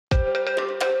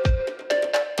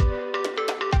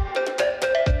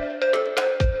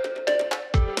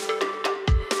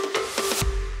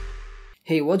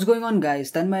Hey, what's going on guys,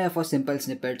 Tanmaya for Simple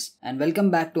Snippets and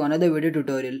welcome back to another video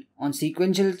tutorial on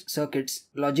sequential circuits,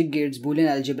 logic gates, boolean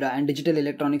algebra and digital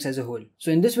electronics as a whole. So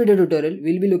in this video tutorial,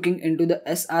 we'll be looking into the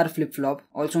SR flip-flop,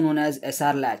 also known as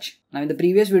SR latch. Now in the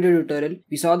previous video tutorial,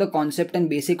 we saw the concept and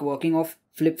basic working of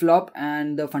flip-flop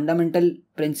and the fundamental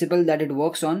principle that it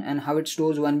works on and how it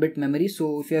stores 1-bit memory.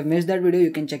 So if you have missed that video,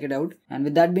 you can check it out. And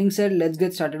with that being said, let's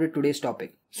get started with today's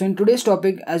topic. So in today's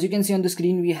topic, as you can see on the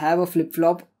screen, we have a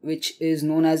flip-flop which is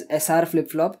known as SR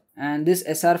flip-flop. And this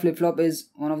SR flip-flop is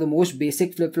one of the most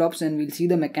basic flip-flops, and we'll see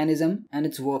the mechanism and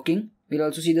its working. We'll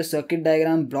also see the circuit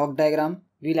diagram, block diagram.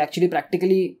 We'll actually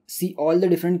practically see all the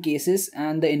different cases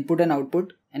and the input and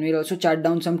output. And we'll also chart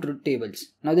down some truth tables.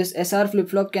 Now this SR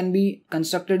flip-flop can be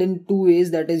constructed in two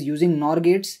ways, that is using NOR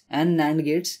gates and NAND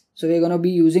gates. So we're going to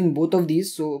be using both of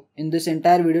these. So in this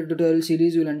entire video tutorial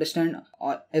series, you'll understand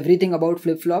everything about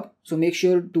flip-flop. So make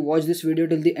sure to watch this video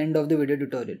till the end of the video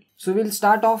tutorial. So we'll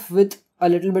start off with a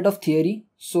little bit of theory.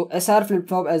 So SR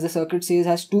flip-flop, as the circuit says,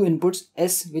 has two inputs,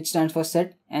 S which stands for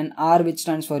set and R which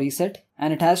stands for reset.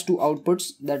 And it has two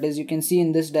outputs, that is you can see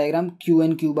in this diagram Q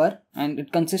and Q bar, and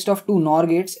it consists of two NOR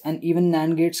gates and even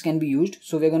NAND gates can be used.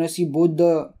 So we're going to see both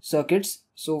the circuits.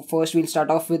 So first we'll start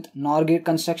off with NOR gate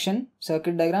construction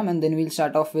circuit diagram, and then we'll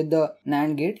start off with the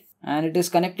NAND gate. And it is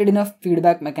connected in a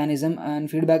feedback mechanism and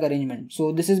feedback arrangement.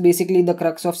 So this is basically the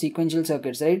crux of sequential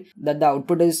circuits, right? That the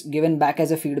output is given back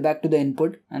as a feedback to the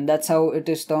input, and that's how it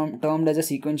is termed as a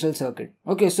sequential circuit.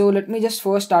 Okay, so let me just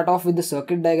first start off with the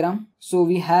circuit diagram. So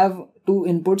we have two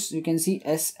inputs, you can see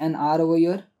S and R over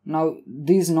here. Now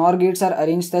these NOR gates are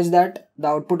arranged such that the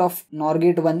output of NOR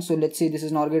gate 1, so let's say this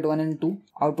is NOR gate 1 and 2,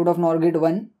 output of NOR gate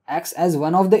 1 acts as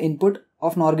one of the input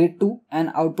of NOR gate 2,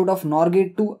 and output of NOR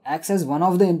gate 2 acts as one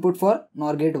of the input for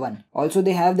NOR gate 1. Also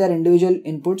they have their individual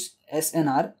inputs S and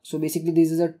R. So basically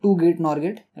this is a 2-gate NOR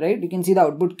gate, right? You can see the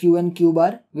output Q and Q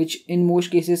bar, which in most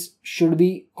cases should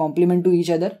be complement to each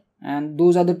other, and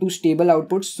those are the two stable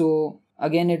outputs. So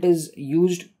again, it is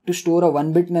used to store a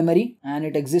 1-bit memory, and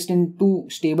it exists in two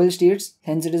stable states.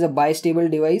 Hence it is a bistable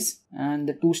device, and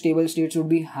the two stable states would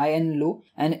be high and low.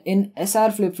 And in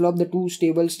SR flip-flop, the two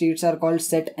stable states are called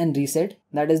set and reset.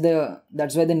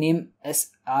 That's why the name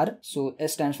SR. So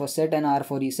S stands for set and R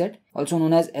for reset. Also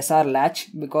known as SR latch,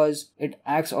 because it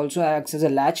also acts as a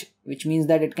latch, which means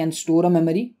that it can store a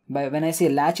memory. When I say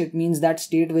latch, it means that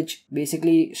state which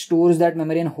basically stores that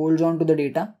memory and holds on to the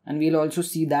data. And we'll also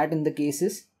see that in the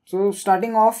cases. So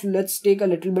starting off, let's take a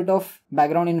little bit of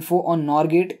background info on NOR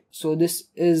gate. So this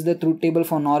is the truth table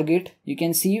for NOR gate. You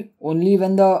can see only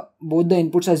when both the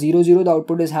inputs are 0, 0, the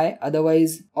output is high.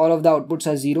 Otherwise, all of the outputs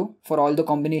are 0 for all the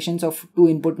combinations of two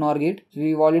input NOR gate. So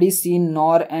we've already seen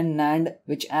NOR and NAND,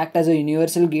 which act as a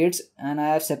universal gates, and I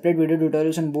have separate video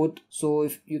tutorials on both. So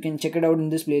if you can check it out in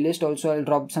this playlist. Also, I'll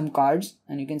drop some cards,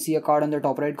 and you can see a card on the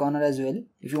top right corner as well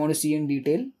if you want to see in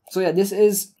detail. So yeah, this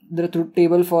is the truth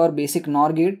table for basic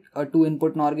NOR gate, a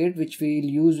 2-input NOR gate, which we'll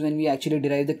use when we actually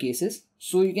derive the cases.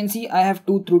 So you can see I have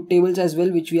two truth tables as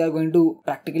well, which we are going to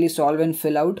practically solve and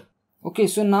fill out. Okay,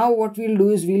 so now what we'll do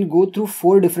is we'll go through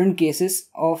 4 different cases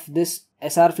of this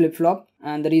SR flip-flop.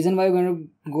 And the reason why we're going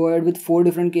to go ahead with 4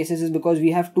 different cases is because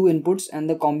we have 2 inputs, and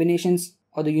the combinations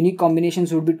or the unique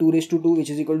combinations would be 2 raised to 2, which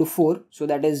is equal to 4. So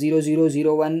that is 0, 0,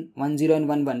 0, 1, 1, 0 and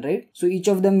 1, 1, right? So each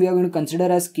of them we are going to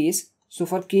consider as case. So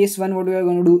for case 1, what we are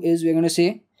going to do is we're going to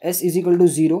say S is equal to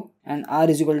 0 and R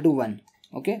is equal to 1.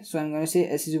 Okay, so I'm going to say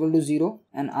S is equal to 0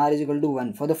 and R is equal to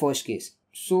 1 for the first case.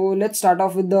 So let's start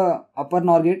off with the upper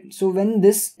NOR gate. So when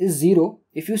this is 0,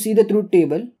 if you see the truth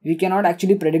table, we cannot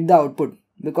actually predict the output,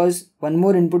 because one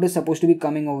more input is supposed to be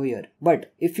coming over here.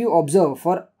 But if you observe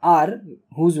for R,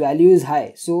 whose value is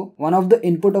high, so one of the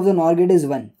input of the NOR gate is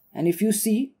 1. And if you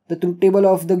see the truth table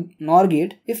of the NOR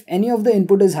gate, if any of the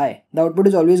input is high, the output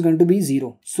is always going to be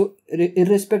 0. So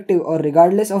irrespective or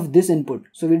regardless of this input,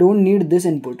 so we don't need this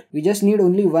input. We just need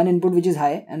only one input which is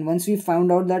high. And once we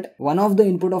found out that one of the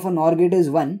input of a NOR gate is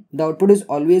 1, the output is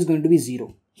always going to be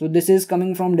 0. So this is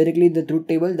coming from directly the truth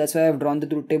table. That's why I've drawn the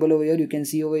truth table over here. You can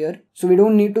see over here. So we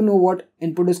don't need to know what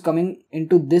input is coming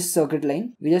into this circuit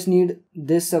line. We just need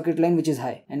this circuit line which is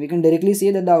high. And we can directly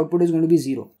say that the output is going to be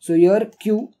 0. So here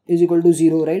Q is equal to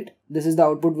 0, right? This is the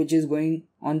output which is going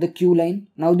on the Q line.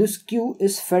 Now this Q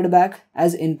is fed back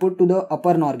as input to the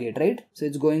upper NOR gate, right? So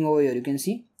it's going over here, you can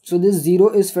see. So this 0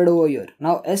 is fed over here.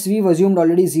 Now S we've assumed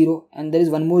already 0, and there is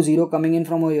one more 0 coming in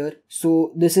from over here.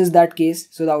 So this is that case.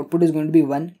 So the output is going to be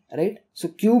 1, right? So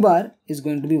Q bar is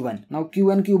going to be 1. Now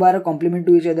Q and Q bar are complement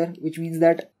to each other, which means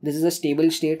that this is a stable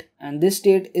state, and this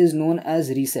state is known as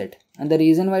reset. And the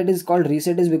reason why it is called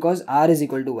reset is because R is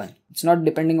equal to 1. It's not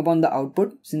depending upon the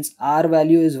output. Since R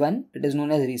value is 1, it is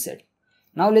known as reset.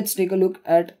 Now let's take a look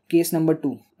at case number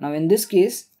 2. Now in this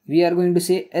case, we are going to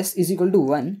say S is equal to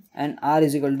 1 and R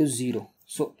is equal to 0.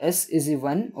 So S is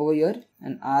 1 over here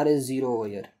and R is 0 over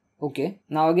here. Okay,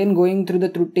 now again going through the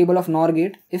truth table of NOR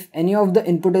gate, if any of the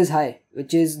input is high,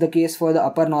 which is the case for the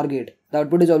upper NOR gate, the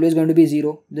output is always going to be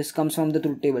 0. This comes from the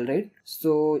truth table, right?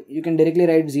 So you can directly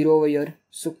write 0 over here.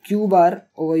 So Q bar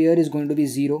over here is going to be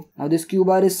 0. Now this Q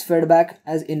bar is fed back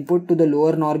as input to the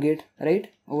lower NOR gate,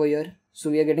 right? Over here. So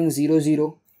we are getting 0,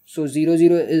 0. So 0,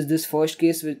 0 is this first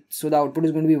case, so the output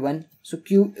is going to be 1. So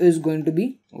Q is going to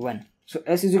be 1. So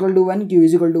S is equal to 1, Q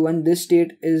is equal to 1. This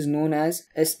state is known as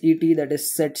SET, that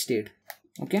is set state.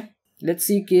 Okay. Let's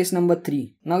see case number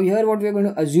 3. Now here what we are going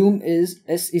to assume is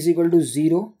S is equal to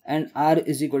 0 and R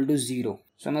is equal to 0.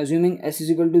 So I'm assuming S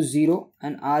is equal to 0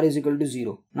 and R is equal to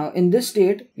 0. Now in this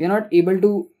state, we are not able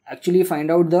to actually find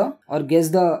out or guess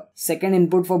the second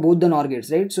input for both the NOR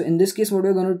gates, right? So in this case, what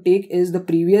we're going to take is the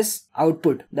previous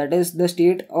output, that is the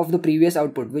state of the previous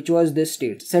output, which was this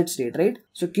state, set state, right?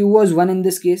 So Q was 1 in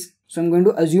this case. So I'm going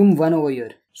to assume 1 over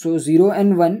here. So 0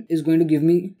 and 1 is going to give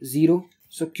me 0.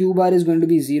 So Q bar is going to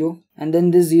be 0. And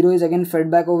then this 0 is again fed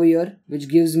back over here, which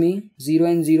gives me 0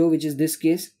 and 0, which is this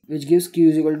case, which gives Q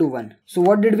is equal to 1. So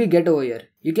what did we get over here?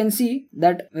 You can see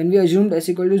that when we assumed S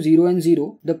equal to 0 and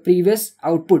 0, the previous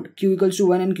output Q equals to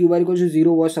 1 and Q bar equals to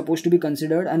 0 was supposed to be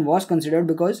considered, and was considered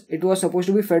because it was supposed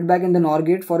to be fed back in the NOR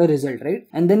gate for a result, right?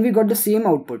 And then we got the same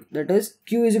output, that is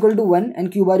Q is equal to 1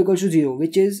 and Q bar equals to 0,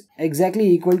 which is exactly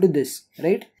equal to this,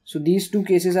 right? So these two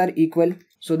cases are equal.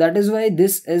 So that is why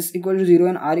this S equal to 0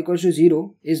 and R equals to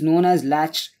 0 is known as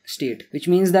latch state, which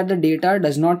means that the data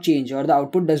does not change or the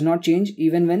output does not change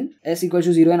even when S equals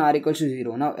to 0 and R equals to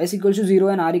 0. Now S equals to 0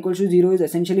 and R equals to 0 is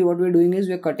essentially what we are doing is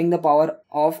we are cutting the power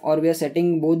off, or we are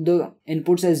setting both the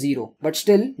inputs as 0. But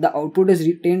still the output is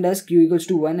retained as Q equals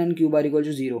to 1 and Q bar equals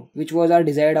to 0, which was our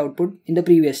desired output in the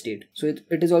previous state. So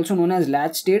it is also known as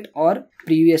latch state or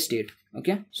previous state.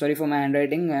 Okay, sorry for my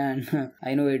handwriting, and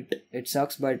I know it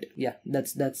sucks, but yeah,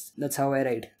 that's how I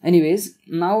write. Anyways,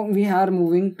 now we are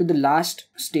moving to the last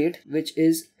state, which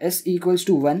is S equals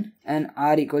to 1 and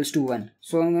R equals to 1.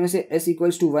 So I'm going to say S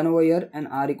equals to 1 over here and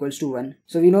R equals to 1.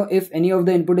 So we know if any of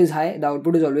the input is high, the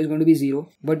output is always going to be 0.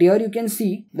 But here you can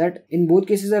see that in both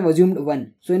cases I've assumed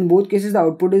 1. So in both cases the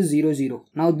output is 0, 0.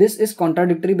 Now this is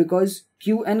contradictory because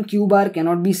Q and Q bar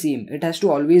cannot be same. It has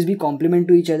to always be complement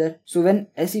to each other. So when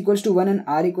S equals to 1 and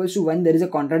R equals to 1, there is a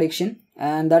contradiction.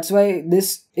 And that's why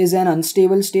this is an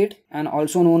unstable state and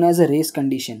also known as a race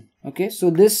condition. Okay, so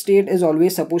this state is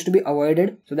always supposed to be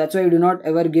avoided. So that's why we do not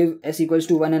ever give S equals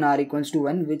to 1 and R equals to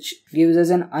 1, which gives us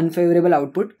an unfavorable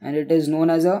output, and it is known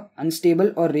as a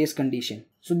unstable or race condition.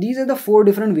 So these are the 4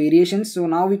 different variations. So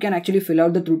now we can actually fill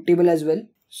out the truth table as well.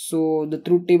 So the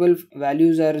truth table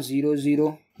values are 0,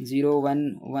 0, 0,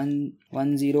 1, 1,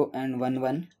 1, 0 and 1,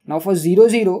 1. Now for 0,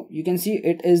 0, you can see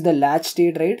it is the latch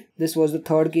state, right? This was the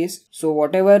third case. So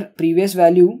whatever previous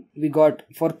value we got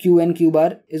for Q and Q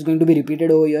bar is going to be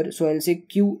repeated over here. So I'll say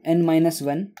Q n minus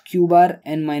 1, Q bar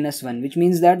n minus 1, which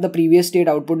means that the previous state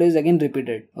output is again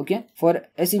repeated. Okay. For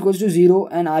S equals to 0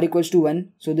 and R equals to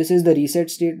 1. So this is the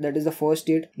reset state. That is the first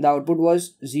state. The output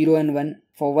was 0 and 1.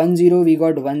 For 1, 0, we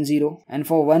got 1, 0. And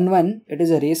for 1, 1, it is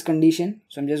a race condition.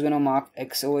 So I'm just going to mark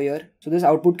X over here. So this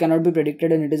output cannot be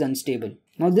predicted and it is unstable.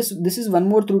 Now this is one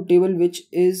more truth table, which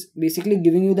is basically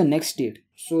giving you the next state.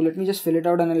 So let me just fill it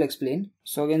out and I'll explain.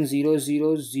 So again 0,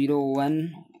 0, 0,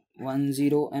 1, 1,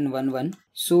 0 and 1, 1.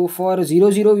 So for 0,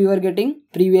 0, we were getting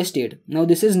previous state. Now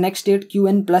this is next state,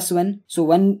 Qn plus 1. So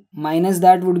 1 minus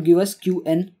that would give us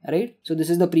Qn, right? So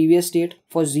this is the previous state.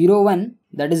 For 0, 1,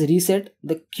 that is reset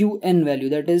the Qn value,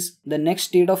 that is the next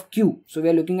state of Q. So we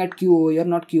are looking at Q over here,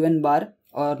 not Qn bar,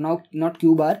 or now not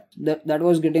Q bar. That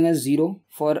was getting us 0.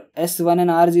 For S1 and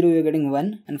R0 we are getting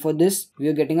 1, and for this we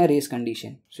are getting a race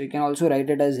condition. So you can also write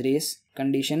it as race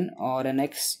condition or an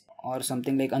X or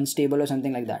something like unstable or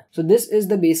something like that. So this is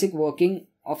the basic working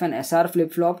of an SR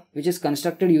flip-flop, which is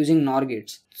constructed using NOR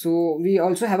gates. So we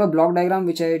also have a block diagram,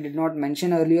 which I did not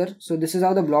mention earlier. So this is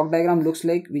how the block diagram looks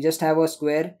like. We just have a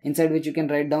square inside which you can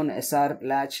write down SR,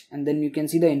 latch, and then you can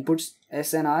see the inputs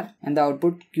S and R and the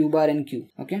output Q bar and Q.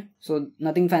 Okay, so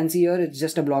nothing fancy here, it's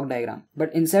just a block diagram.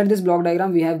 But inside this block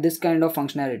diagram we have this kind of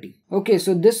functionality. Okay,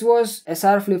 so this was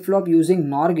SR flip-flop using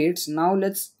NOR gates. Now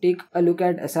let's take a look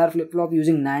at SR flip-flop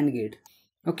using NAND gate.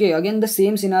 Okay, again the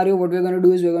same scenario. What we're going to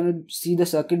do is we're going to see the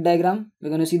circuit diagram, we're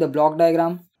going to see the block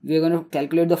diagram, we're going to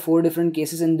calculate the 4 different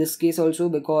cases in this case also,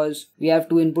 because we have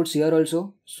 2 inputs here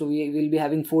also. So we will be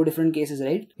having 4 different cases,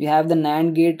 right? We have the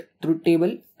NAND gate truth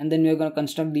table, and then we're going to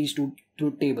construct these two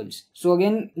truth tables. So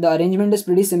again, the arrangement is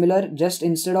pretty similar, just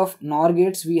instead of NOR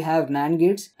gates we have NAND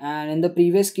gates, and in the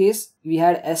previous case we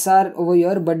had SR over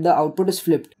here but the output is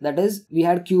flipped. That is, we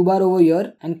had Q bar over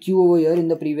here and Q over here in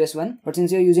the previous one, but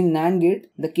since you're using NAND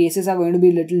gate, the cases are going to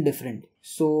be a little different.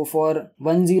 So for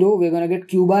 1 0 we're going to get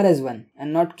Q bar as 1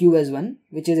 and not Q as 1,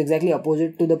 which is exactly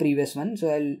opposite to the previous one. So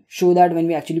I'll show that when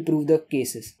we actually prove the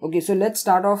cases. Okay, so let's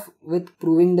start off with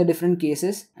proving the different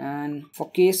cases, and for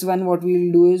case 1 what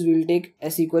we'll do is we'll take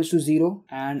S equals to 0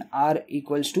 and R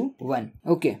equals to 1.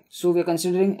 Okay, so we're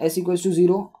considering S equals to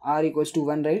 0, R equals to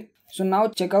 1, right? So now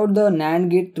check out the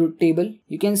NAND gate truth table.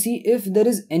 You can see if there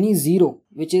is any 0,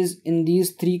 which is in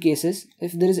these 3 cases,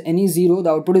 if there is any 0, the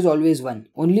output is always 1.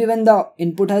 Only when the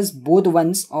input has both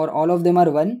 1s or all of them are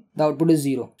 1, the output is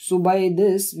 0. So by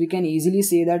this we can easily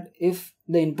say that if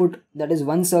the input, that is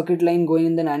one circuit line going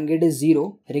in the NAND gate, is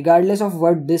 0, regardless of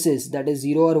what this is, that is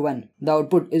 0 or 1, the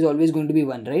output is always going to be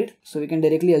 1, right? So we can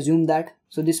directly assume that.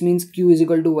 So this means Q is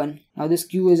equal to 1. Now this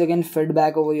Q is again fed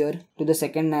back over here to the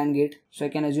second NAND gate. So I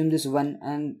can assume this 1,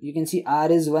 and you can see R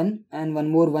is 1 and one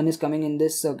more 1 is coming in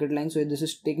this circuit line. So this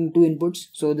is taking 2 inputs.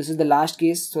 So this is the last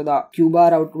case. So the Q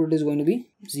bar output is going to be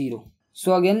 0.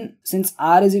 So again, since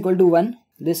R is equal to 1,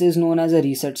 this is known as a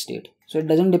reset state. So it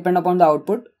doesn't depend upon the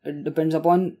output, it depends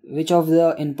upon which of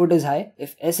the input is high.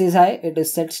 If S is high, it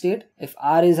is set state. If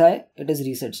R is high, it is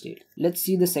reset state. Let's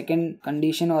see the second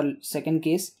condition or second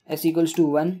case. S equals to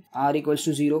 1, R equals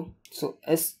to 0. So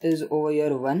S is over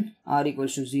here 1, R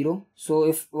equals to 0. So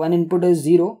if one input is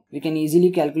 0, we can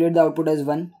easily calculate the output as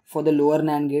 1 for the lower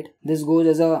NAND gate. This goes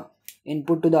as a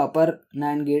input to the upper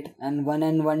NAND gate, and 1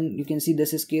 and 1, you can see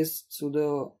this is case, so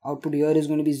the output here is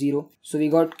going to be 0. So we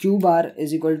got Q bar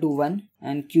is equal to 1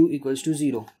 and Q equals to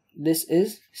 0. This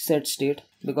is set state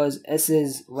because S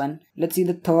is 1. Let's see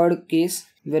the third case,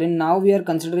 wherein now we are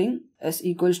considering S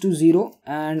equals to 0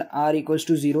 and R equals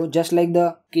to 0, just like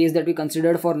the case that we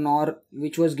considered for NOR,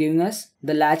 which was giving us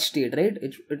the latch state, right?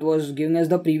 It was giving us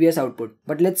the previous output.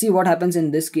 But let's see what happens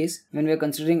in this case when we are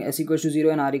considering S equals to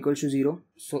 0 and R equals to 0.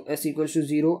 So S equals to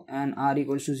 0 and R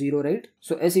equals to 0, right?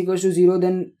 So S equals to 0,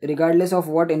 then regardless of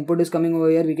what input is coming over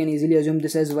here, we can easily assume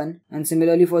this as 1. And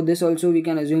similarly for this also, we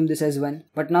can assume this as 1.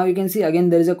 But now you can see again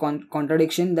there is a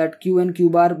contradiction that Q and Q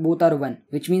bar both are 1,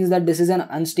 which means that this is an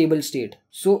unstable state.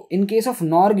 So in case of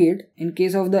NOR gate, in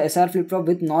case of the SR flip-flop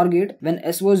with NOR gate, when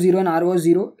S was 0 and R was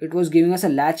 0, it was giving us a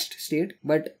latched state.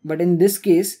 But in this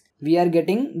case, we are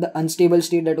getting the unstable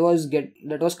state that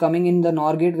was coming in the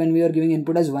NOR gate when we were giving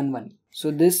input as 1 1. So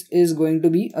this is going to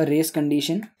be a race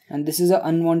condition, and this is an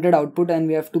unwanted output, and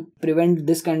we have to prevent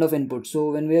this kind of input.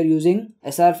 So when we are using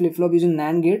SR flip-flop using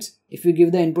NAND gates, if we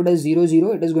give the input as 0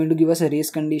 0, it is going to give us a race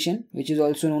condition, which is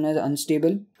also known as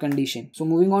unstable condition. So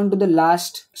moving on to the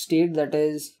last state, that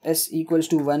is S equals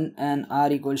to 1 and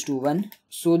R equals to 1.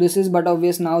 So this is but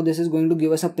obvious, now this is going to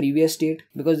give us a previous state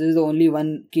because this is the only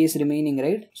one case remaining,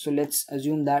 right? So let's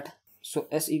assume that. So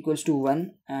S equals to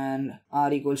 1 and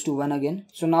R equals to 1 again.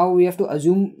 So now we have to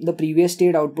assume the previous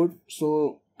state output.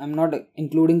 So I'm not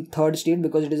including third state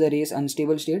because it is a race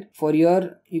unstable state. For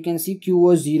here, you can see Q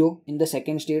was 0 in the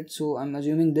second state. So I'm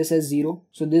assuming this as 0.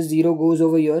 So this 0 goes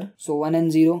over here. So 1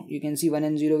 and 0, you can see 1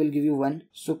 and 0 will give you 1.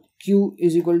 So Q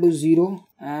is equal to 0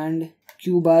 and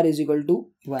Q bar is equal to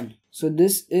 1. So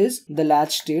this is the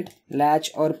latch state, latch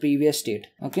or previous state.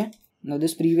 Okay. Now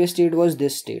this previous state was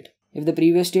this state. If the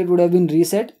previous state would have been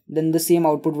reset, then the same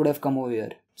output would have come over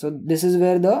here. So this is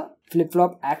where the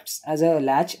flip-flop acts as a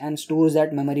latch and stores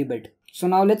that memory bit. So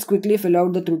now let's quickly fill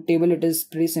out the truth table. It is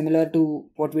pretty similar to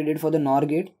what we did for the NOR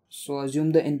gate. So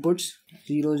assume the inputs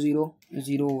 0 0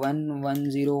 0 1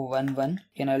 1 0 1 1.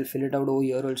 I'll fill it out over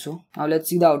here also. Now let's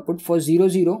see the output. For 0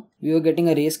 0, we were getting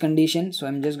a race condition. So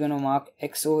I'm just going to mark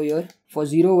X over here. For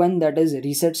 0 1, that is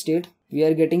reset state, we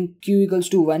are getting Q equals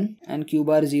to 1 and Q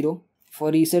bar 0. For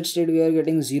reset state, we are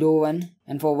getting 0 1,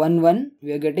 and for 1 1,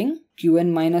 we are getting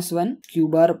Qn minus 1, Q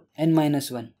bar n minus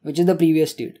 1, which is the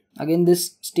previous state. Again,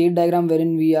 this state diagram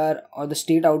wherein we are, or the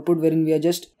state output wherein we are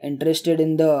just interested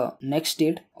in the next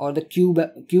state or the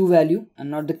Q value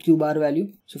and not the Q bar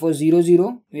value. So for 0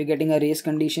 0, we are getting a race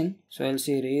condition. So I'll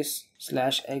say race /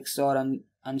 X or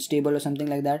unstable or something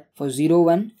like that. For 0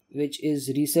 1, which is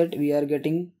reset, we are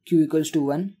getting Q equals to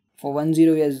 1. For 1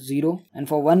 0, we have 0, and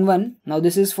for 1 1, now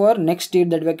this is for next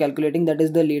state that we are calculating, that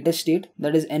is the latest state,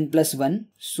 that is n plus 1.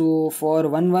 So for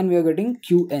 1 1, we are getting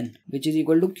Qn, which is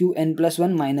equal to Qn plus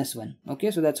 1 minus 1.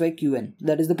 Okay, so that's why Qn,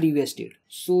 that is the previous state.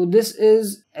 So this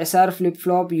is SR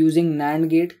flip-flop using NAND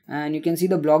gate, and you can see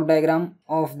the block diagram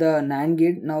of the NAND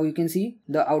gate. Now you can see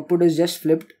the output is just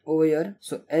flipped over here.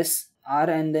 So S R,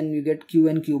 and then you get Q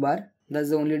and Q bar. That's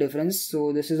the only difference.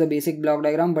 So this is a basic block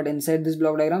diagram, but inside this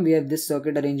block diagram we have this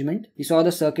circuit arrangement. We saw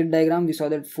the circuit diagram, we saw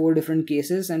that 4 different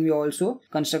cases, and we also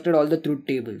constructed all the truth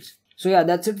tables. So yeah,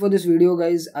 that's it for this video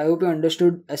guys. I hope you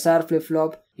understood SR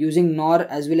flip-flop using NOR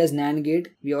as well as NAND gate.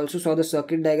 We also saw the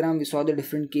circuit diagram, we saw the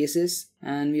different cases,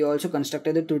 and we also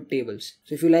constructed the truth tables.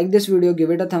 So if you like this video, give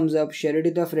it a thumbs up, share it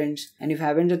with your friends, and if you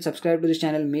haven't yet subscribed to this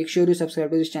channel, make sure you subscribe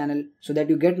to this channel so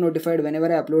that you get notified whenever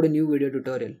I upload a new video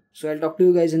tutorial. So I'll talk to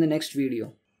you guys in the next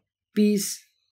video. Peace.